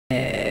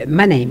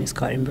My name is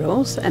Karin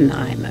Broos and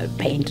I'm a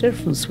painter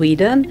from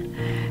Sweden,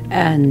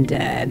 and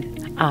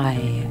I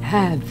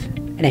have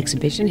an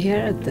exhibition here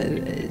at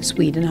the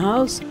Sweden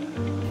House.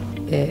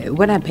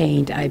 When I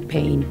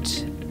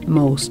paint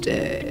most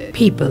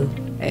people.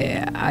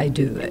 I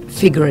do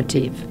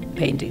figurative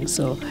painting,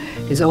 so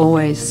it's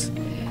always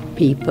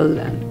people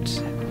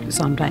and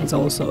sometimes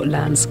also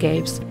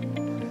landscapes.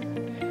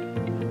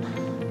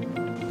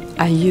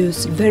 I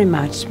use very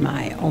much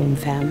my own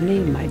family,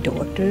 my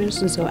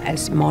daughters, and so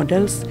as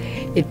models.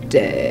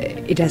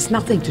 It has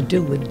nothing to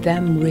do with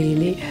them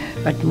really,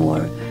 but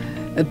more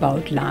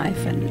about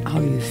life and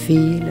how you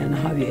feel and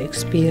how you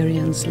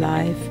experience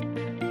life.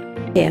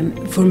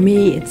 For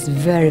me, it's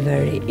very,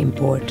 very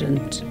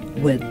important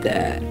with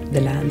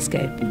the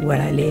landscape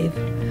where I live.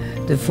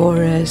 The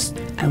forest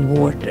and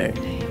water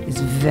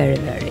is very,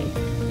 very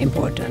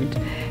important,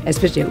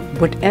 especially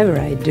whatever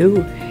I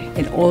do.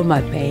 In all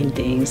my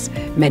paintings,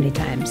 many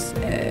times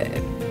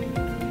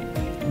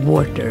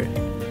water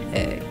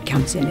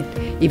comes in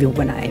it. Even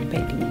when I am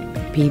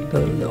painting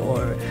people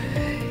or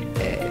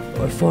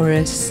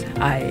forests,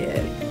 I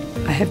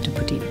have to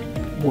put in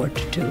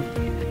water too.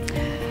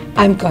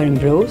 I'm Karin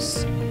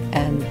Broos,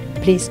 and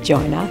please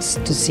join us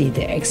to see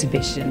the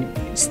exhibition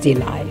Still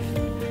Life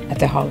at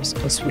the House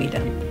of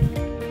Sweden.